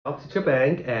Teacher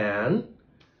Bank and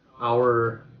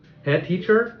our head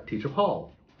teacher, Teacher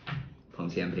Paul.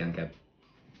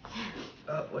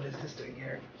 What is this doing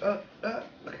here?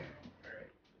 Okay.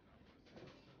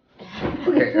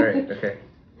 Alright. Okay.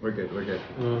 We're good.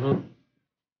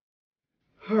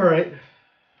 Alright.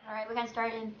 Alright, we're gonna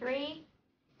start in 3,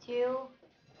 2,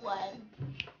 1.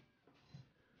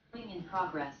 In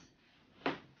progress.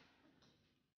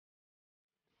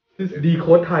 This is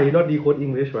Decode Thai, not Decode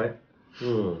English, right?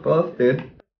 Both, dude.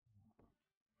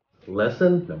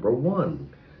 Lesson number 1.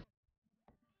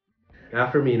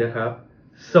 After me นะครับ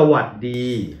สวัสดี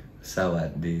สวั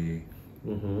สดี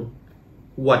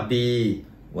หวัดดี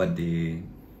หวัดดี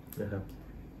นะครับ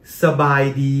สบาย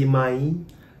ดีไหม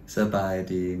สบาย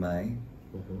ดีไหม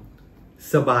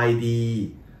สบายดี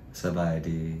สบาย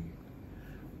ดี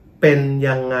เป็น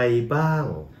ยังไงบ้าง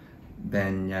เป็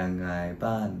นยังไง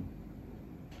บ้าง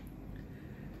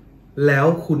แล้ว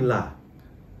คุณล่ะ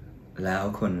แล้ว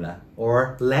คุณล่ะ or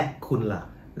และคุณล่ะ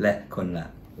และคุณล่ะ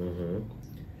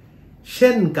เ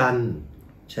ช่นกัน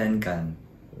เช่นกัน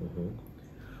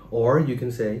or you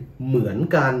can say เหมือน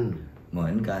กัน เหมื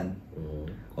อนกัน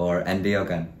or อันเดียว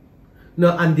กัน no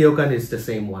อันเดียวกัน is the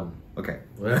same one okay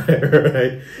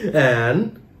right and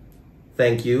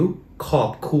thank you ขอ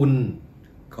บคุณ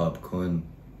ขอบคุณ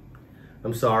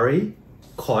I'm sorry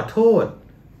ขอโทษ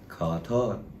ขอโท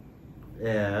ษ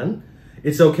and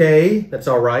it's okay that's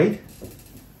alright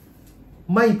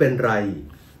ไม่เป็นไร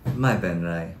ไม่เป็น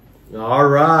ไร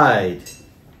alright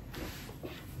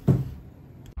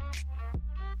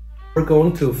we're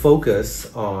going to focus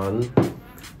on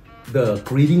the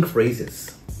greeting phrases.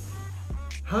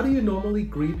 How do you normally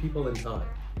greet people in Thai?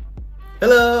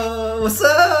 Hello, what's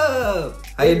up?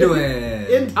 How you doing?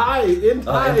 In Thai. In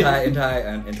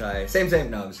Thai. Same.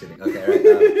 No, I'm just kidding. Okay, right.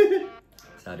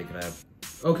 Sawadee krab.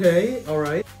 Okay, all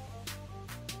right.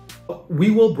 We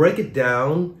will break it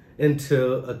down into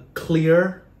a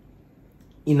clear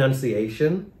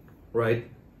enunciation, right?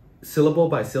 Syllable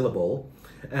by syllable.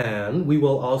 And we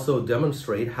will also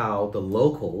demonstrate how the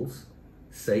locals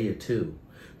say it too.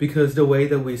 Because the way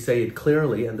that we say it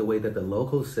clearly and the way that the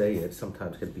locals say it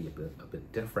sometimes can be a bit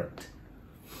different.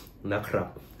 Nakrab.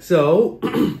 So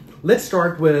let's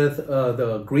start with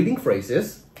the greeting phrases.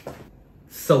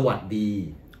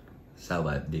 Sawadee.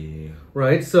 Sawadee.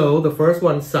 Right, so the first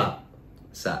one, sa.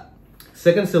 Sa.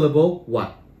 Second syllable,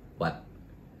 wat. What?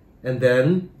 And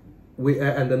then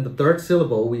the third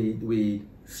syllable, we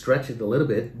stretch it a little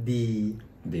bit. Di.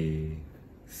 Di.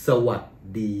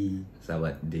 Sawadee.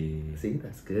 Sawadee. See,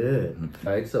 that's good.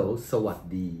 Right, so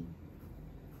sawadee.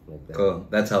 Like that. Cool.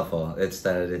 That's helpful. It's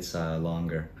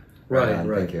longer. Right.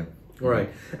 Thank you. Right,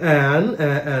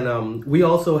 and we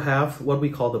also have what we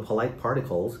call the polite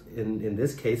particles. In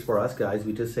this case, for us guys,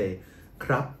 we just say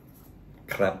krap.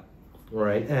 Krap.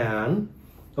 Right, and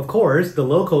of course, the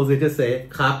locals they just say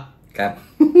krap. Krap.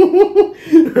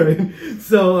 Right.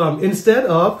 So instead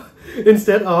of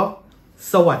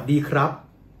sawadee krap.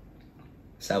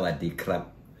 Sawadee krap.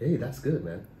 Hey, that's good,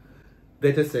 man.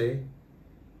 They just say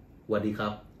wadi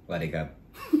krap. Wadi krap.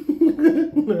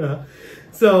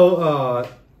 So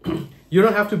you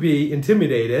don't have to be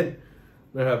intimidated.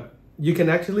 You can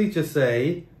actually just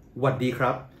say wadi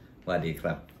krap. Wadi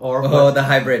krap. Or the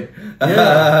hybrid.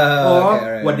 Yeah. Or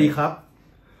okay, right, wadi krap.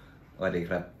 Wadi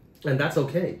krap. And that's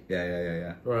okay.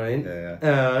 Yeah. Right? Yeah.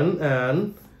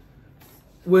 And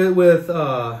with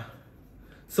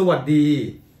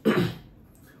sawadee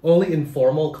only in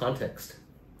formal context.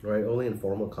 Right? Only in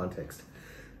formal context.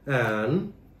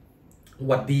 And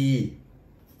wadi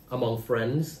among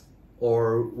friends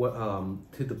or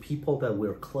to the people that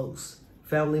we're close,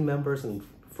 family members and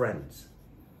friends,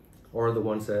 or the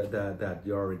ones that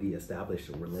you already established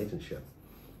a relationship.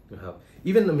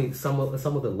 Even some of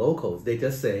the locals, they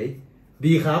just say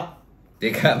 "Di krap."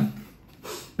 Di krap.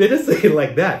 They just say it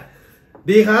like that.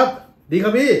 "Di krap, di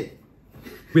krapพี่."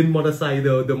 With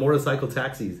the motorcycle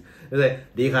taxis, they say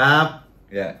 "Di krap."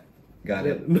 Yeah, got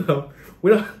it. No, we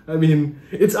don't. I mean,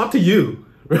 it's up to you,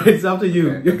 right? It's up to you.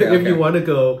 Okay, if you want to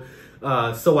go,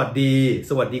 สวัส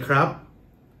ดีครับ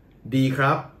ดีค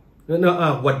รับ no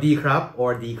หวัดดีครับ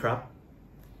or ดีครับ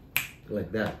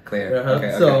like that. Clear.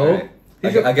 Okay. So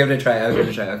right. I'll give it a try.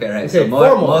 Okay, right. Okay, So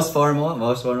most formal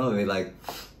would be like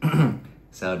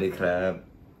Sawadee krab.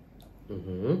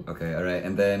 Okay, all right.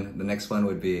 And then the next one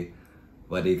would be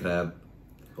Wadi krab.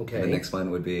 Okay. And the next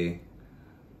one would be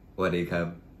Wadi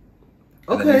krab.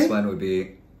 And Okay. the next one would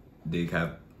be Di krab.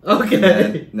 Okay. And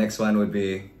then next one would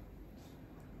be.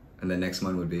 And the next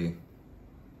one would be.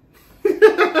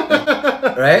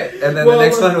 Right? And then the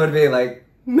next one would be like.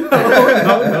 No,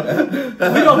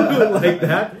 we don't do it like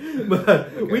that. But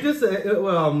we just say,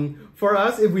 for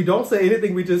us, if we don't say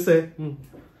anything, we just say,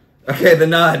 Okay, the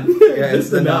nod. Yeah,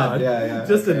 just the nod. Yeah.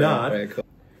 Just okay, a nod. Right, cool.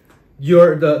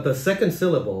 The second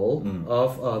syllable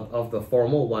of the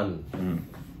formal one.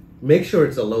 Make sure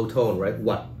it's a low tone, right?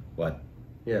 What? What?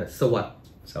 Yeah. So what?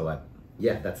 So what?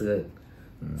 Yeah, that's good.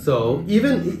 So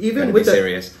even Gotta with be the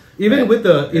serious. even Right. with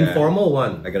the Yeah. informal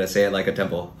one, I gotta say it like a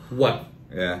temple. what?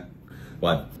 Yeah.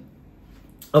 What?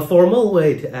 A formal way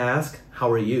to ask how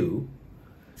are you?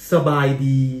 สบาย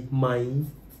ดีไหม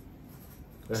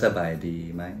สบายดี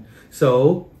ไหม So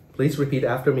please repeat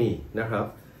after me นะครับ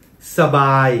สบ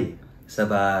าย ส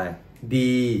บาย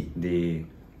ดี ดี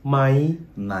ไหม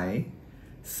ไหม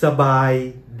สบาย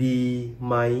ดีไ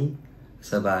หม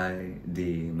สบาย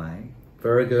ดีไหม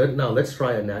Very good. Now let's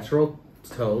try a natural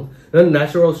tone.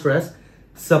 Natural stress.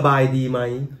 สบายดีไหม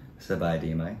สบาย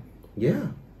ดีไหม Yeah,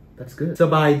 that's good. ส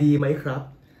บายดีไหมครับ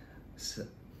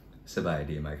สบาย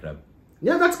ดีไหมครับ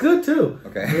Yeah, that's good too.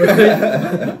 Okay.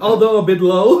 Although a bit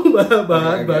low,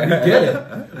 but we get it,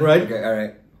 right? Okay, all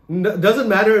right. Doesn't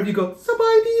matter if you go สบ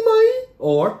ายดีไหม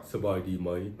or สบายดีไหม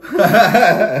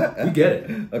We get it.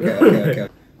 Okay.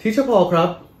 Teacher Paul ครับ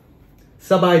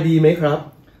สบายดีไหมครับ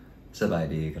สบาย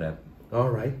ดีครับ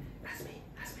All right. That's me.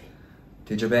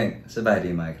 Teacher Bang สบาย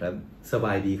ดีไหมครับ สบ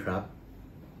ายดีครับ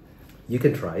You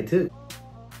can try too.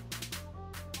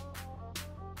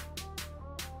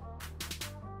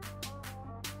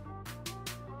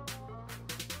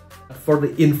 For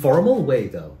the informal way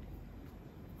though,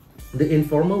 the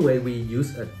informal way we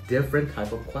use a different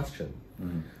type of question,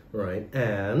 right?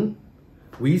 And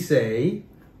we say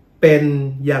เป็น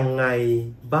ยังไง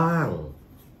บ้าง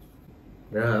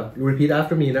นะครับ Repeat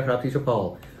after me นะครับ Teacher Paul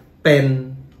เป็น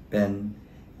เป็น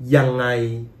ยังไง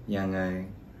ยังไง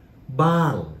บ้า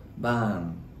ง บ้าง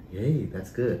Yay,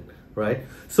 that's good, right?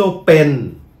 So เป็น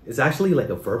is actually like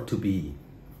a verb to be.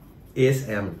 Is,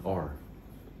 am, and are,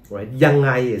 right? ยังไง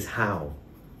is how.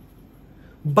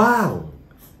 บ้าง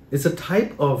is a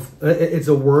type of, it's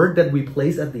a word that we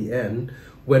place at the end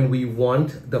when we want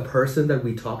the person that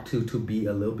we talk to be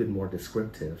a little bit more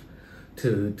descriptive,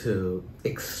 to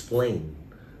explain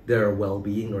their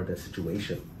well-being or their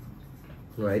situation,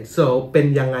 right? So เป็น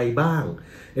ยังไงบ้าง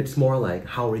it's more like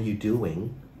how are you doing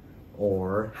or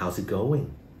how's it going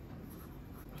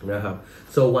นะครับ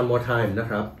so one more time นะ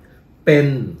ครับเป็น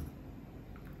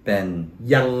เป็น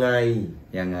ยังไง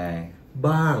ยังไง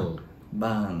บ้าง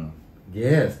บ้าง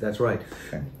yes that's right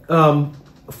Okay.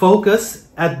 Focus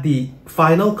at the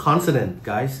final consonant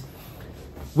guys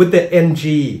with the ng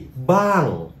บ้าง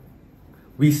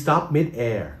we stop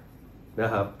mid-air นะ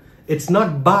ครับ it's not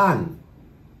บ้าน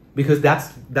because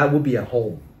that would be a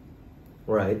home,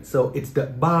 right? So it's the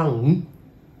bang.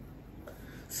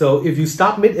 So if you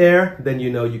stop mid-air, then you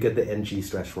know you get the ng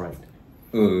stress right.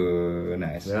 Ooh,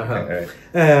 nice. Okay, all right.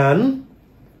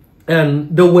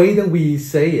 And the way that we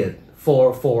say it for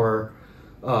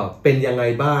เป็นยังไง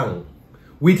บ้าง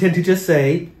we tend to just say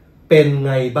เป็นไ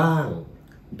งบ้าง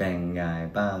เป็นไง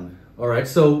บ้าง All right,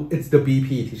 so it's the BP,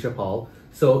 Teacher Paul.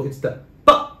 So it's the ป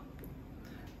ะ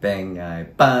เป็นไง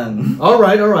บ้าง All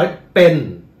right, เป็น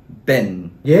เป็น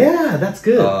Yeah, that's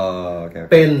good. Oh, okay.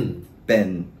 เป็น เป็น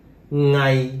ไง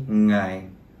ไง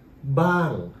บ้า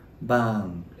ง บ้าง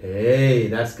Hey,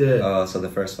 that's good. Oh, so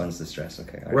the first one's the stress.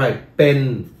 Okay. all Right. เป็น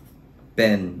เป็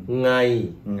น ไง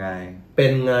ไง เป็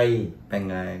นไง เป็น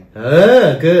ไง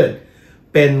Good.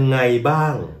 เป็นไงบ้า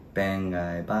ง เป็นไง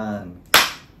บ้าง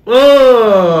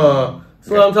That's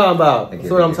what I'm talking about. Thank you,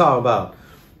 That's what I'm thank you.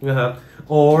 talking about.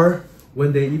 Or when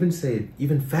they even say it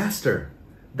even faster,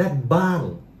 that bang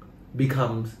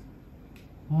becomes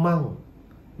มั่ง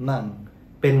มั่ง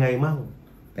เป็นไงมั่ง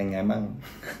เป็นไงมั่ง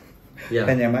Yeah. เ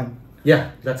ป็นไงมั่ง Yeah,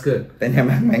 that's good. เป็นไง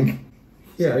มั่งแมง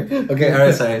Yeah. Okay, all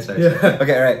right, sorry. Yeah.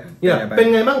 Okay, all right. Yeah. เป็น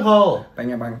ไงมั่ง Paul? เป็น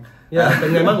ไงมั่ง Yeah. เป็น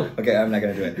ไงมั่ง Okay, I'm not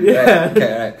gonna do it. Yeah. Right.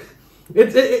 Okay, all right.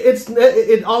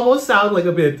 It almost sounds like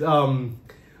a bit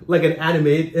like an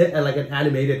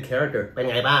animated character เป็น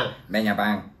ไงบ้าง เป็นไงบ้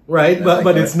าง right That's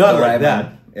but like it's not like Doraemon. that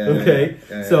Yeah, okay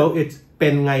yeah. so it's เป็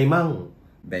นไงมั่ง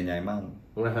เป็นไงมั่ง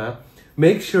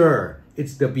make sure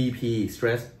it's the BP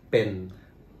stress เป็น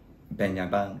เป็นไง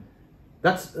บ้าง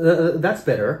that's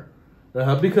better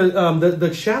because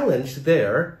the challenge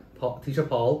there Teacher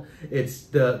Paul it's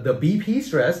the BP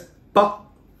stress but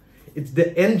it's the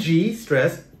NG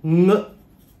stress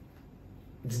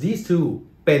it's these two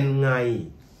เป็นไง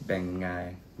เป็นไง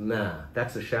Nah,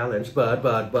 that's a challenge,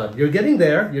 but you're getting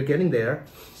there.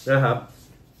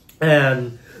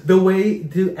 And the way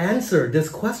to answer this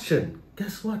question,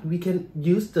 guess what? We can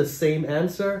use the same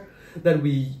answer that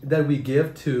we give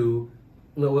to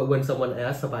when someone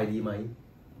asks สบายดีไหม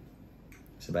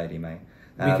สบายดีไหม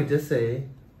we could just say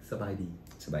สบายดี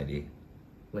สบายดี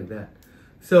like that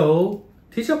so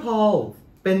teacher Paul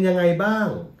เป็นยังไงบ้าง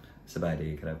สบายดี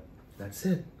ครับ that's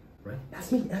it right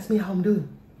ask me how I'm doing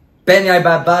เป็นยังไง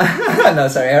บ้าง no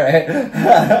sorry alright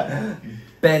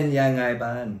เป็นยังไง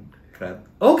บ้างครับ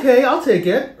okay I'll take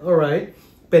it alright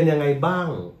เป็นยังไงบ้าง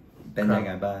เป็นยังไ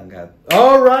งบ้างครับ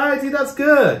alright see that's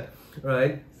good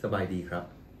right สบายดีครับ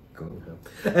cool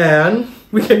and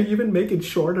we can even make it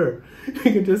shorter we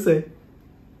can just say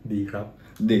ดีครับ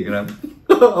ดีครับ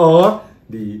or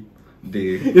ดี ดี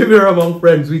if we're among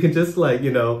friends we can just like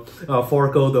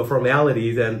forego the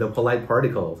formalities and the polite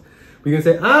particles we can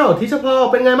say อ้าว teacher Paul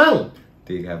เป็นไงมั่ง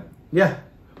ดีครับ yeah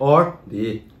or ดี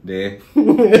ดี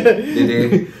ดี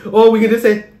or we can just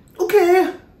say okay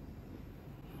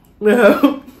no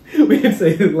we can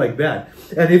say it like that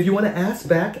and if you want to ask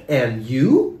back and you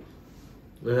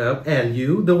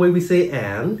the way we say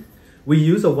and we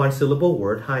use a one syllable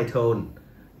word high tone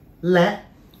และ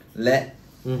และ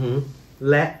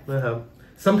และนะครับ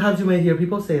sometimes you may hear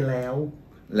people say แล้ว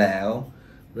แล้ว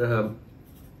นะครับ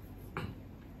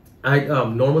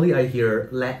normally I hear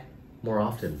และ more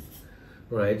often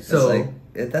right so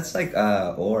that's like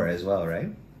or as well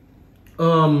right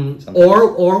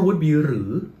or would be หรื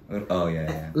อ oh yeah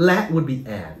และ would be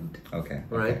and okay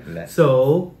rightและ so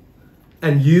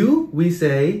and you we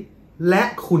say และ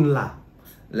คุณล่ะ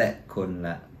และคุณล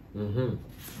ะ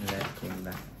และคุณล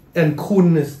ะ and คุณ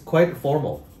is quite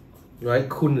formal right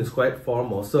คุณ is quite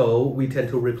formal so we tend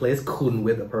to replace คุณ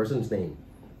with a person's name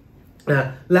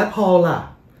และพอล่ะ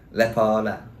และพอล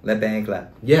ะและแบงค์ละ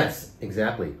yes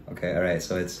exactly okay alright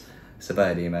so it's สบา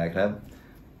ยดีไหมครับ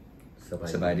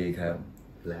สบายดีครับ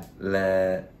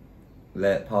แล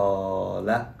ะพอ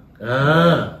ละ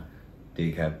ดี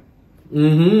ครับ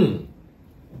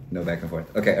no back and forth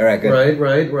okay alright good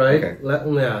right okay.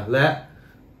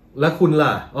 และคุณล่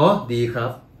ะอ๋อดีครั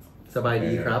บสบาย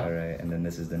ดีครับ alright and then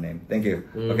this is the name thank you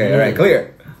okay alright clear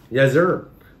yes sir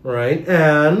right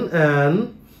and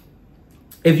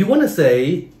if you want to say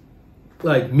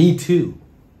like me too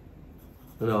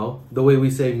the way we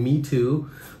say me too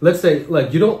let's say like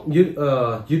you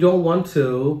don't want to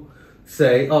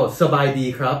say oh สบายดี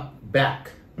ครับ back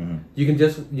you can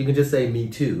just say me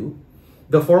too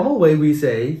the formal way we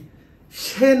say เ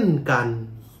ช่นกัน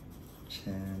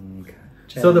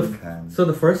so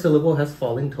the first syllable has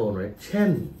falling tone right เช่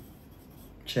น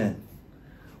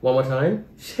one more time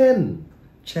เช่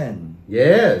น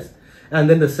yes and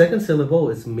then the second syllable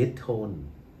is mid tone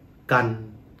กัน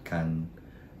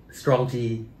strong G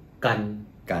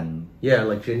กัน yeah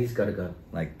like Jenny's got a gun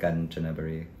like gun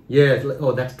Janabari yeah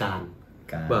oh that's กัน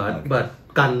but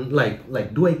กัน like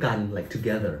ด้วยกัน like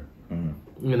together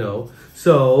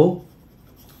so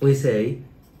we say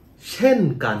เช่น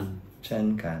กัน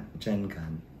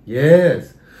yes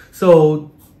so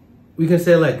we can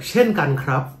say like เช่นกันค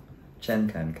รับ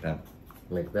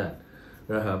like that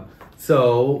นะครับ so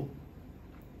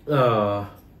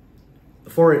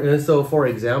for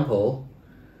example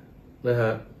นะค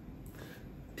รับ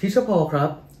teacher Paul ครับ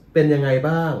เป็นยังไง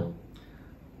บ้าง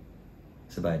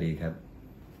สบายดีครับ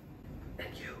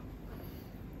and you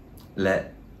และ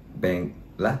แบงค์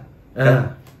ละ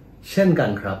เช่นกัน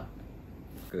ครับ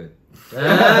good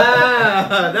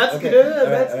that's okay. good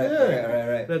All right, that's all right, good all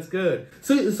right. that's good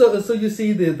so you see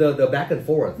the back and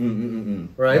forth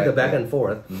right the back and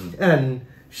forth and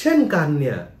เช่นกันเ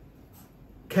นี่ย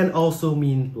can also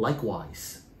mean likewise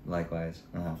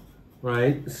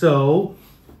right so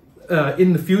in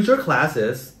the future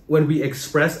classes when we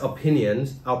express opinions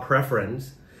our preference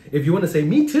if you want to say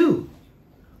me too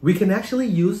we can actually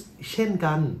use เช่น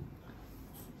กัน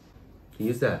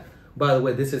use that by the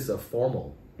way this is a formal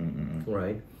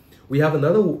right we have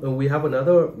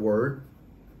another word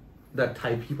that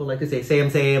Thai people like to say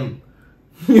same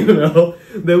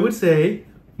they would say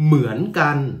เหมือนกั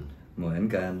น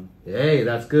hey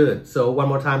that's good so one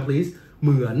more time please เห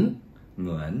มือน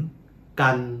กั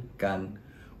น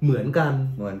เหมือนกัน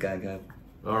ครับ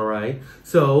alright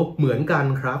so เหมือนกัน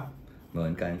ครับ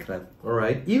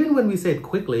alright even when we say it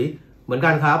quickly เหมือน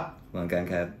กันครับ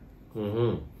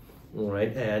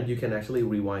alright and you can actually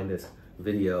rewind this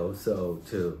video so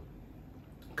to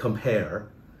compare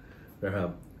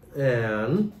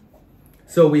and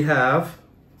so we have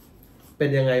เป็น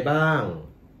ยังไงบ้าง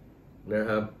นะ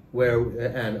ครับwhere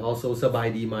and also สบาย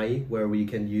ดีไหม where we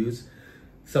can use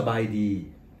สบายดี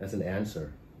as an answer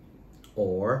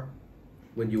or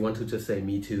when you want to just say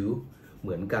me too เห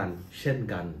มือนกันเช่น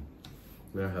กัน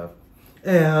นะครับ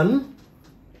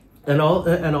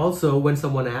and also when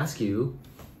someone asks you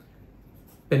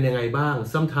เป็นยังไงบ้าง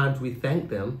sometimes we thank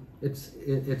them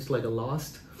it's like a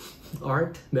lost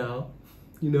art now.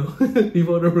 You know,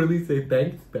 people don't really say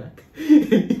thanks back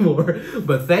anymore.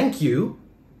 But thank you,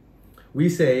 we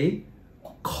say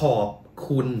ขอบ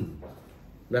คุณ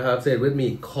นะครับ say it with me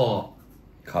ขอบ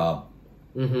ขอบ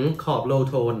ขอบ low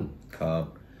tone ขอบ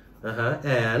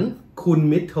and คุณ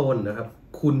mid tone นะครับ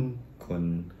คุณ คุณ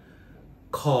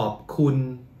ขอบคุณ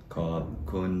ขอบ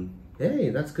คุณ hey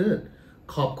that's good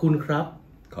ขอบคุณครับ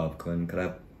ขอบคุณครั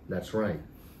บ that's right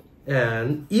and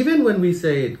even when we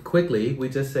say it quickly we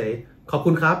just say ขอบ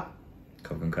คุณครับ ข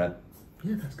อบคุณครับ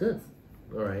yeah that's good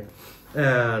all right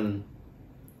and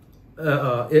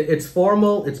it's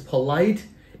formal, it's polite,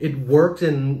 it works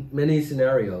in many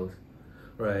scenarios,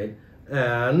 right?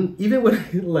 And even when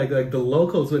like the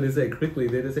locals when they say it quickly,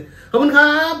 they just say ขอบคุณค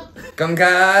รับ ขอบคุณค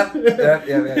รับ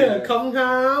ขอบคุณค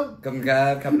รับ ขอบคุณครั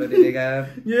บขับรถดีๆครับ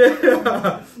yeah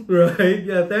right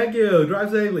yeah thank you drive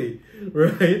safely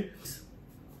right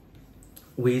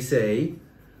we say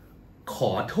ข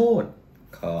อโทษ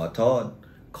ขอโทษ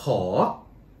ขอ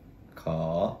ขอ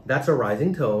that's a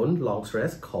rising tone long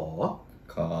stress ขอ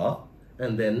ขอ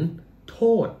and then โท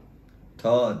ษ โท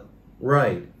ษ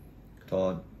right โท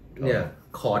ษ yeah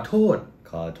ขอโทษ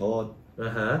ขอโทษ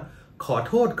ขอ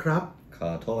โทษครับ ขอ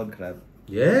โทษครับ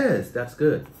yes that's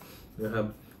good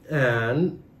and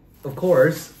of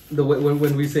course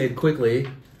when we say it quickly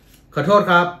ขอโทษ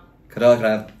ครับ ขอโทษค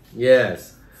รับ yes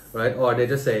right or they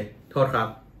just say โทษครับ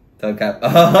โทษครับ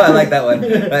oh I like that one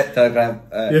right โทษครับ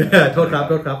yeah โทษครับ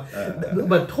โทษครับ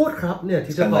but โทษครับเนี่ย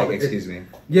ที่จะ kind บ of อก like excuse me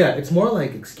yeah it's more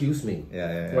like excuse me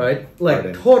yeah right like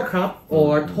Pardon. โทษครับ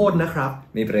or โทษนะครับ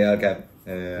มีประโยชน์ครับ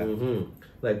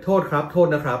like โทษครับ โทษ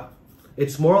นะครับ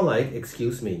it's more like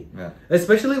excuse me Yeah.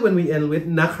 especially when we end with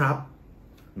นะครับ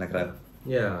นะครับ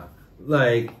yeah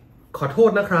like ขอโทษ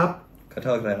นะครับ ขอโท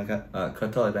ษครับนะครับขอ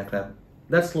โทษนะครับ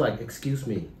that's like excuse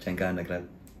me เช่นกันนะครับ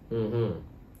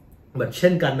but เ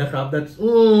ช่นกันนะครับ that's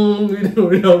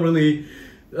we don't really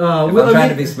if I'm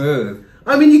trying to be smooth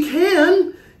I mean you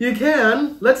can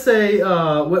let's say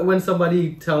when somebody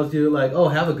tells you like oh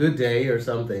have a good day or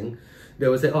something they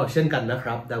would say oh เช่นกันนะค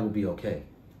รับ that would be okay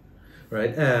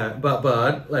right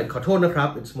but like ขอโทษนะครับ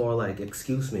it's more like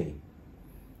excuse me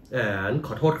and ข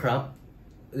อโทษครับ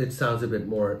it sounds a bit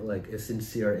more like a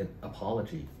sincere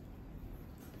apology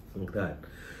like that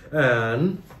and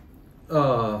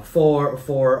for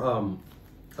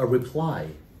a reply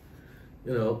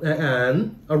you know and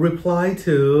a reply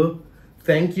to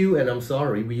thank you and I'm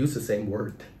sorry we use the same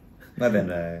word ไม่เป็น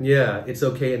ไร yeah it's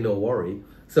okay and no worry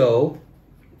so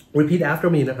repeat after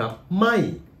me นะครับ ไม่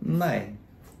ไม่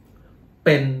เ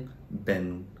ป็น เป็น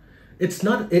it's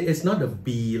not a B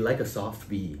like a soft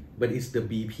B but it's the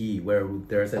BP where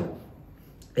there's an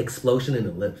explosion in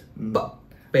the lips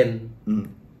เป็น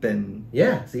เป็น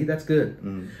yeah see that's good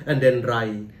and then ไร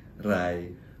ไร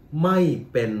ไม่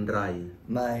เป็นไร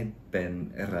ไม่เป็น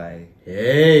ไร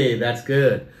hey that's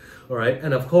good all right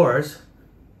and of course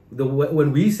when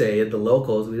we say it the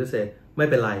locals we just say ไม่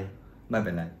เป็นไร ไม่เ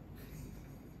ป็นไร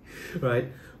right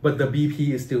but the BP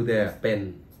is still there เป็น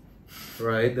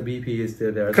right the BP is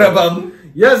still there ครับผม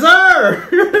yes sir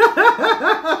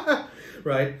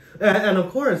right and of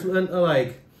course when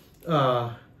like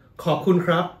ขอบคุณค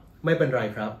รับไม่เป็นไร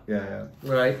ครับ yeah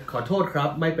right ขอโทษครับ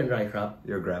ไม่เป็นไรครับ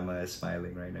your grandma is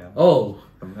smiling right now oh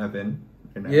I'm having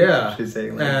right now. Yeah. She's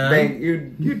saying like Bang,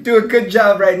 you do a good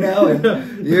job right now and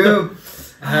you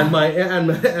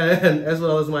and as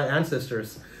well as my ancestors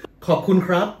ขอบคุณค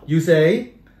รับ you say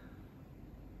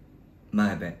ไม่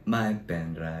เป็น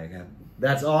ไรครับ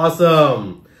that's awesome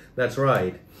that's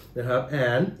right นะครับ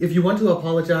and if you want to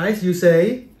apologize you say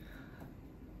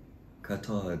ขอโ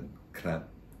ทษครับ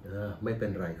ไม่เป็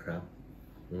นไรครับ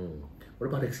what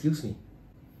about excuse me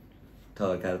โท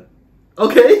ษครับ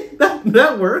okay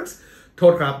that works โท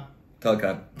ษครับ โทษค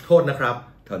รับ โทษนะครับ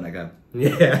โทษนะครับ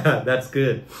yeah that's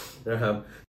good นะครับ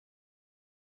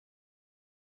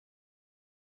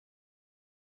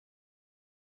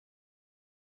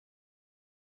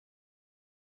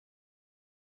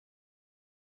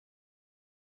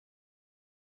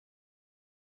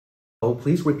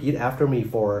please repeat after me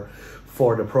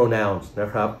for the pronouns นะ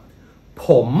ครับ ผ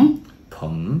ม ผ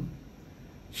ม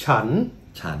ฉัน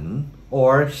ฉัน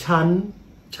or ฉัน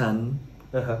ฉัน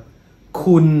นะครับ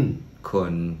คุณ คุ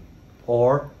ณ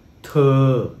or เธอ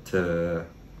เธอ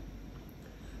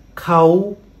เขา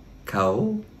เขา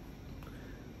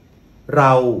เร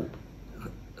า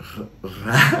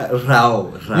เรา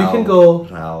you can go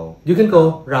เรา you can go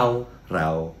เรา เรา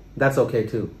that's okay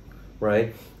too right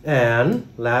and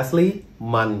lastly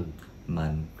มัน มั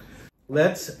น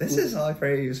this is all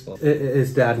very useful is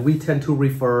that we tend to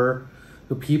refer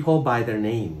to people by their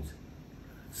names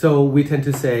So we tend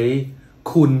to say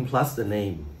คุณ plus the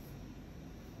name.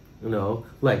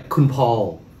 Like คุณ Paul,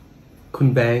 คุณ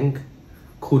Bank,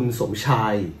 คุณ สมชา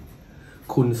ย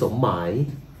คุณ สมหมาย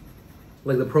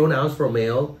Like the pronouns for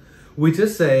male, we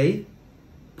just say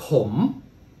ผม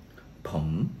ผม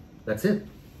That's it,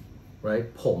 right?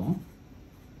 ผม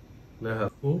นะครับ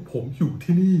โอ้ผมอยู่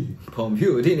ที่นี่ ผมอ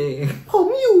ยู่ที่นี่ ผม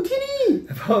อยู่ที่นี่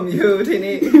ผมอยู่ที่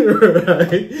นี่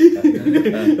right?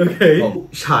 Okay.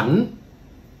 ฉัน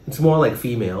it's more like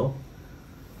female.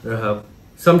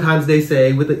 Sometimes they say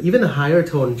with even a higher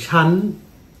tone ฉัน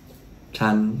ฉั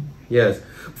น Yes.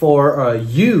 For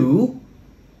you,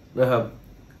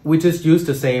 we just use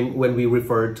the same when we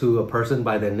refer to a person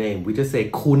by their name. We just say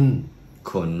คุณ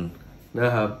คุณ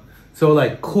So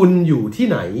like คุณอยู่ที่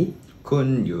ไหน คุณ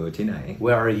อยู่ที่ไหน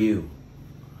Where are you?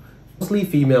 Mostly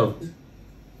female.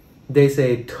 They say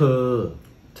เธอ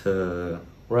เธอ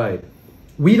Right.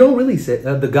 We don't really say,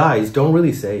 the guys don't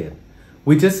really say it.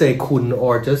 We just say คุณ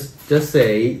or just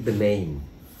say the name.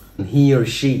 He or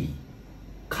she.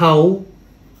 เขา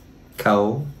เขา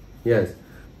Yes.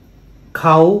 เข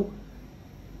า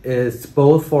is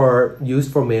both for used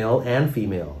for male and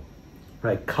female.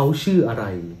 Right. เขาชื่ออะไร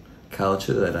เขา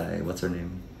ชื่ออะไร What's her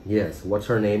name Yes. What's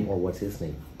her name or what's his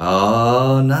name?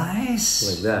 Oh nice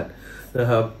Like that.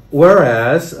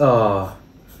 Whereas,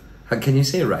 Can you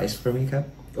say rice for me ครับ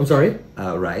I'm sorry?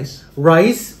 Rice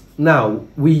Rice, now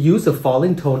we use a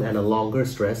falling tone and a longer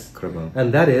stress. ครับผม And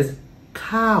that is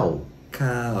ข้าว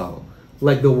ข้าว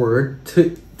Like the word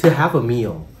to have a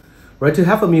meal. Right? To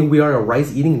have a meal, we are a rice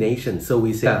eating nation. So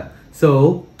we say, so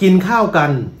กินข้าวกั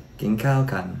น กินข้าว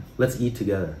กัน Let's eat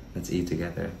together. Let's eat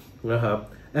together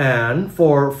And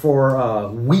for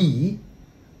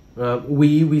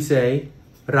we say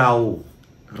เรา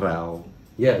เรา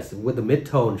Yes, with the mid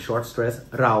tone, short stress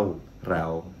เรา เรา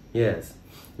Yes.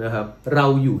 เรา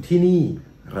อยู่ที่นี่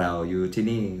เราอยู่ที่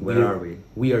นี่ Where are we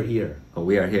We are here. Oh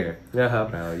we are here นะครับ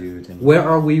เราอยู่ที่นี่ Where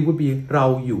are we would be เรา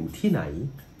อยู่ที่ไหน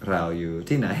เราอยู่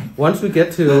ที่ไหน Once we get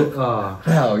to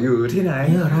เราอยู่ที่ไหน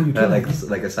Yeah, เราอยู่ที่ไหน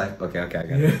like a side okay I got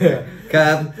it ครั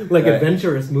บ like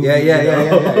adventurous movie. yeah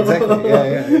exactly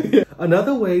yeah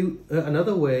Another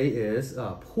way is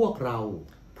พวกเรา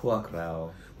พวกเรา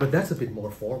but that's a bit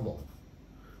more formal.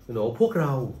 พวกเร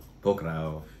า พวกเรา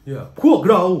Yeah, พวก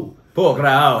เรา พวกเ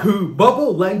รา คือ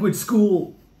Bubble Language School.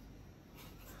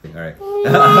 All right.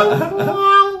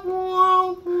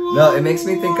 No, it makes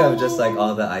me think of just like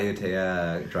all the Ayutthaya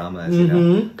dramas, you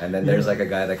know. And then there's like a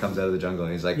guy that comes out of the jungle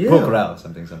and he's like, Yeah. "Pokrao,"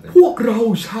 something. พวกเรา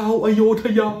ชาวอโยธ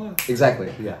ยา Exactly.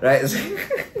 Yeah. Right.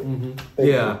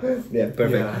 Yeah. Yeah.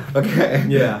 Perfect. Yeah. Okay.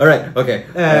 Yeah. All right. Okay.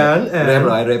 And เรียบ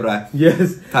ร้อย Yes.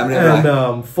 Time to reply.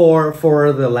 And for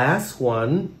the last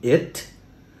one, it,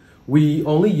 we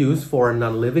only use for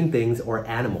non-living things or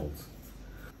animals.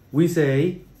 We say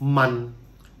มัน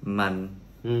มัน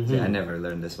See, I never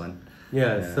learned this one.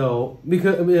 Yeah. So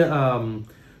because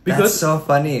That's so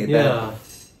funny. Yeah.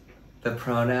 The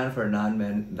pronoun for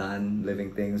non-living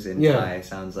things in Yeah. Thai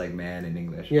sounds like man in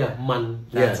English. Yeah. มัน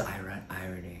That's yeah.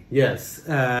 irony. Yes.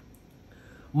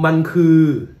 มันคือ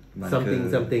มันคือ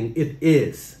something. It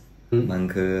is. มัน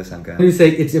คือสำคัญ You say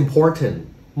it's important.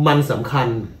 มันสำคัญ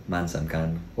มันสำคัญ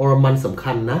or มันสำ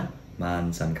คัญนะ มัน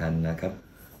สำคัญนะครับ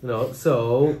So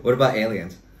What about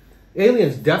aliens?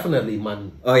 aliens definitely มัน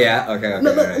Oh yeah? Okay, all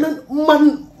นั่ right. น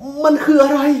มันคืออะ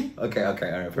ไร Okay, all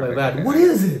right, perfect. Like that. Okay, What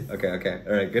okay. is it? Okay,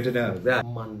 all right, good to know. That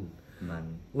มัน Man.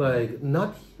 like not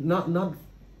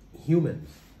humans.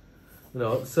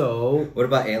 So What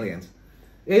about aliens?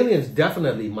 aliens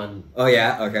definitely มัน Oh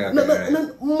yeah? Okay, all นั่ right.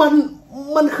 น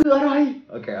มันคืออะไร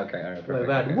Okay, all right, Like perfect.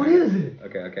 that. Okay, What is it?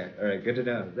 Okay, all right, good to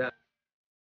know. That.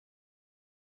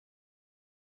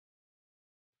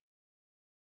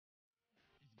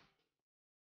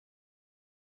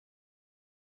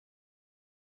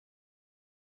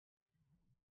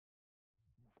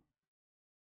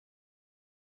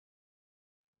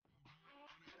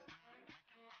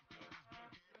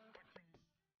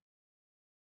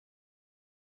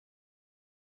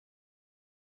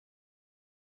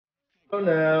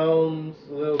 Pronouns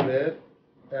a little bit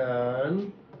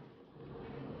and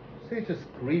say just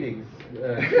greetings.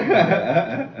 That's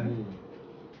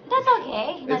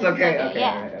okay. It's okay, okay,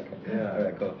 Yeah. all right, okay. Yeah. All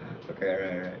right, cool. Okay, all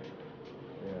right.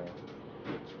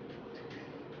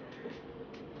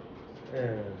 Yeah.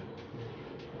 And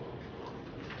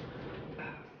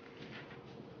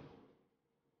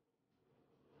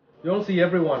you don't see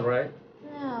everyone, right?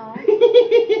 No.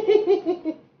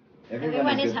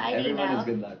 Everyone is hiding everyone now. is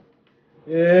good luck.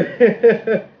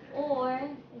 Yeah. Or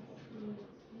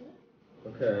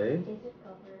Okay. is it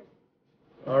covered?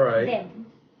 All right. Them.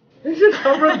 It should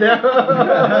come from there.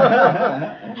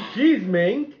 Jeez,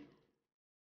 Mink.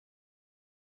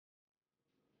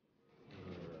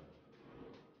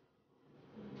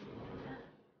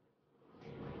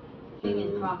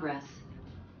 In progress.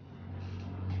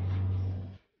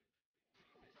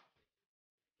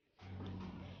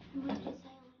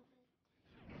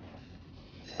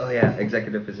 Oh yeah,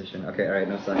 executive position. Okay, all right,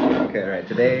 no such. Okay, all right.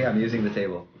 Today I'm using the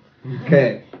table.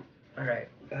 Okay. All right.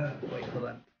 Wait, hold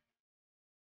on.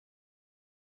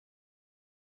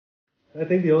 I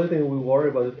think the only thing we worry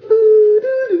about is.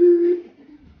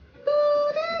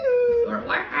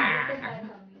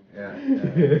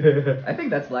 Yeah. I think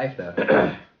that's life though.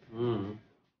 Mm.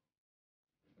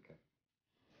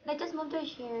 Like just move to a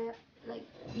share, like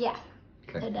yeah.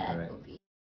 Okay. So that All right. will be.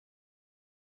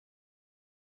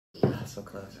 So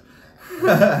close.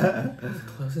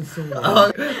 Close and so long.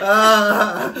 Oh,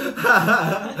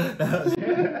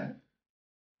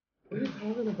 What are you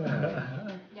talking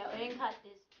about? Yeah, we didn't cut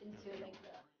this into like the.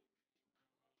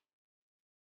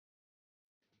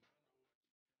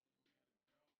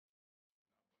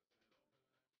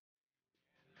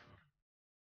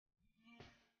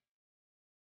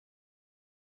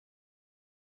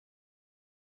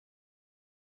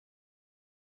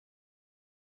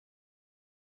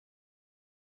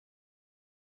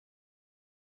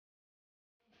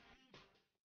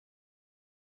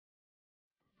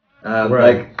 Right.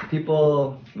 Like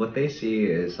people, what they see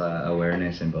is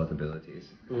awareness in both abilities.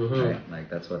 Mhm. Right? Like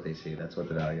that's what they see. That's what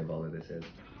the value of all of this is.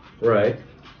 Right.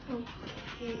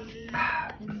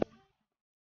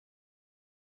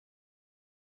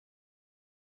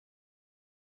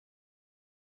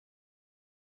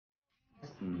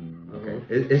 Okay.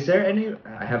 Is there any?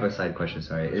 I have a side question.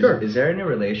 Sorry. Sure. Is there any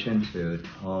relation to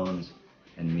tones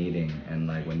and meeting and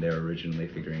like when they're originally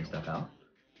figuring stuff out?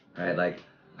 Right. Like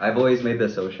I've always made the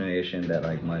association that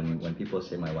like when people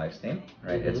say my wife's name,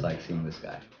 right, it's like seeing this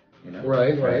guy. You know.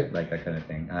 Right. Like that kind of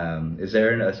thing. Is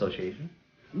there an association?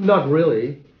 Not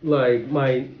really. Like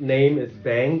my name is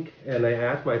Bank, and I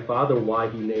asked my father why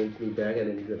he named me Bank, and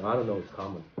then he said, "I don't know, it's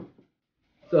common."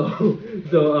 So,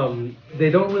 they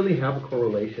don't really have a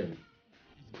correlation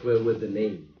with the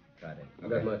name Got it.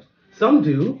 that much. Some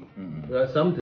do. Mm-mm. Some